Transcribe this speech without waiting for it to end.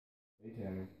Hey,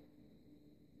 Tanner.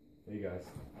 Hey, guys.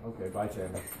 Okay, bye,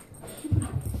 Tanner.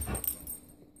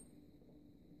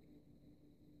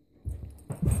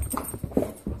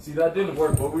 See, that didn't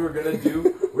work. What we were gonna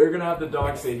do, we were gonna have the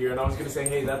dog stay here, and I was gonna say,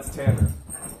 hey, that's Tanner.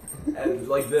 And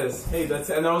like this, hey, that's,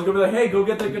 and I was gonna be like, hey, go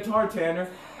get the guitar, Tanner.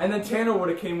 And then Tanner would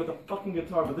have came with a fucking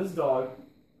guitar, but this dog.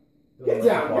 Get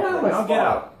down, get out of my spot. Get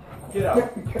out.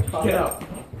 Get out. Get out.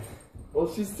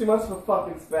 Well, she's too much of a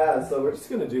fucking spaz, so we're just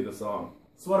gonna do the song.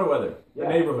 Sweater weather. Yeah. The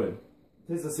neighborhood.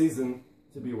 'Tis the season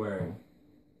to be wearing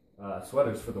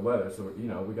sweaters for the weather, so you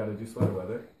know we gotta do sweater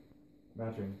weather.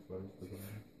 Matching sweaters for the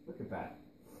weather. Look at that.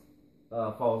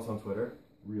 Follow us on Twitter,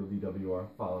 RealDWR.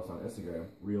 Follow us on Instagram,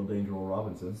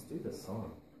 RealDangeralRobinson. Let's do this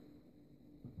song.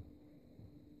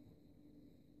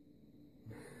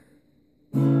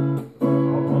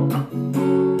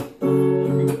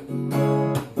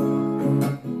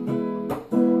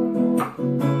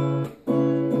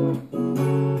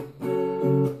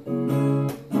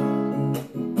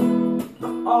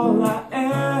 All I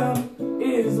am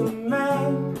is a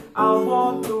man. I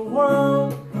want the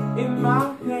world in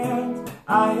my hands.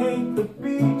 I hate the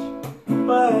beach,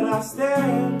 but I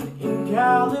stand in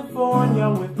California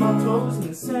with my toes in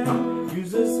the sand.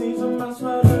 Use the sleeves of my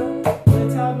sweater when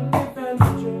it's having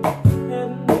adventure.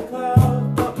 Head in the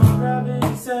clouds, but my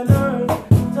gravity centered.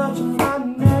 Touching my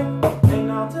neck,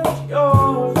 and I'll touch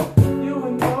yours. You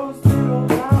and those little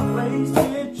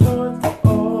high-waisted shorts.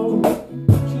 Oh,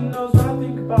 she knows what I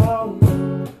think about.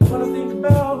 What I think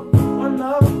about. One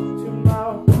love, two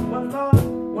mouth. One love,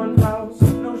 one house.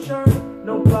 No shirt,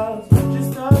 no blouse.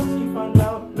 Just us, you find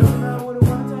out. No, I wouldn't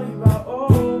want to tell you about. Oh,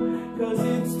 'cause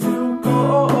it's too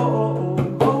cold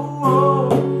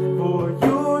for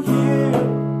you here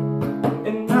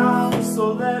and now. So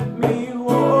let me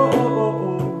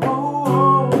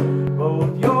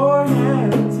both your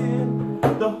hands in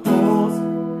the holes.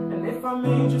 And if I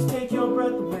may just take your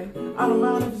breath away, I don't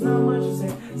mind if there's not much to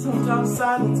say. Sometimes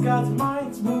silence guides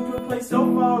minds, move to a place so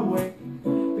far away.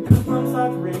 The goosebumps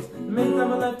start to race, the minute that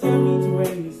my left hand means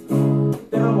ways.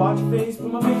 Then I watch your face,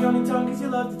 put my finger on your tongue 'cause you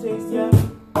love to taste, yeah.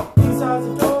 Inside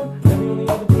the door, and the only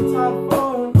other thing's hot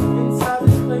for. Inside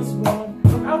this place warm,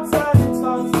 outside it's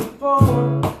lost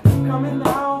before. Coming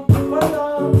out, one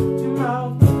love, two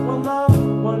mouth, one love,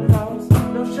 one house.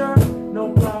 No shirt, no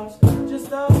blouse,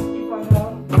 just us, you find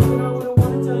out. What I wouldn't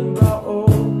want to tell you about. Oh,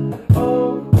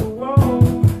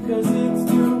 'cause it's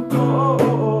too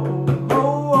cold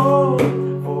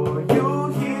for you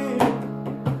here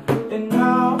and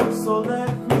now. So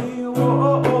let me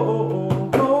both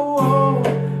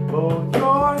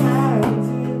your hands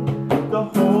in the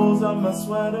holes of my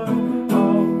sweater.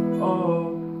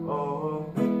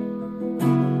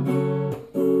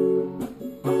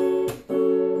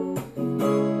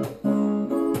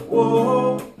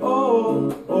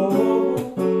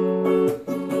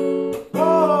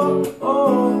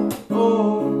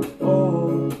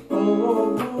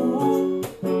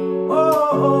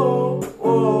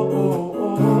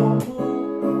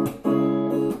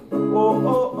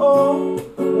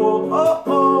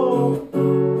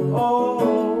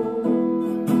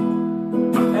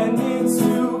 And it's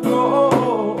too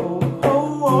cold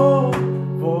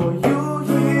for you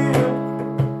here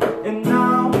and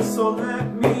now. So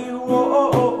let me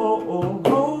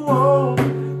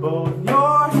both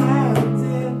your hands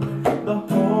in the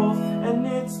holes. And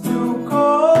it's too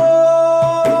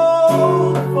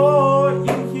cold for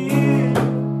you here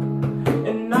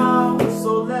and now.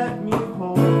 So let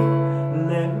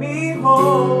me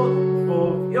hold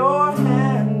both your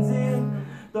hands in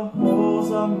the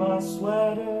holes of my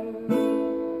sweater.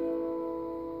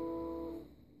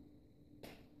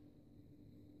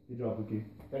 Good job, Luki.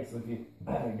 Thanks, Luki.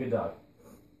 Good dog.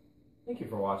 Thank you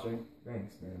for watching.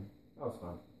 Thanks, man. That was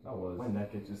fun. That was. My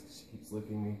neck, it just keeps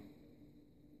licking me.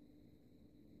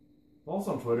 Follow us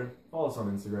on Twitter. Follow us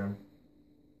on Instagram.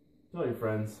 Tell your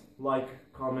friends. Like,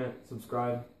 comment,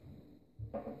 subscribe.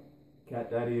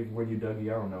 Cat Daddy, when you Dougie,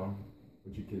 I don't know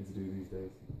what you kids do these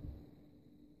days.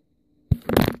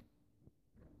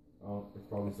 Oh, it's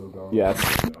probably so gone. Yes.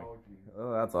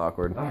 Oh, that's awkward.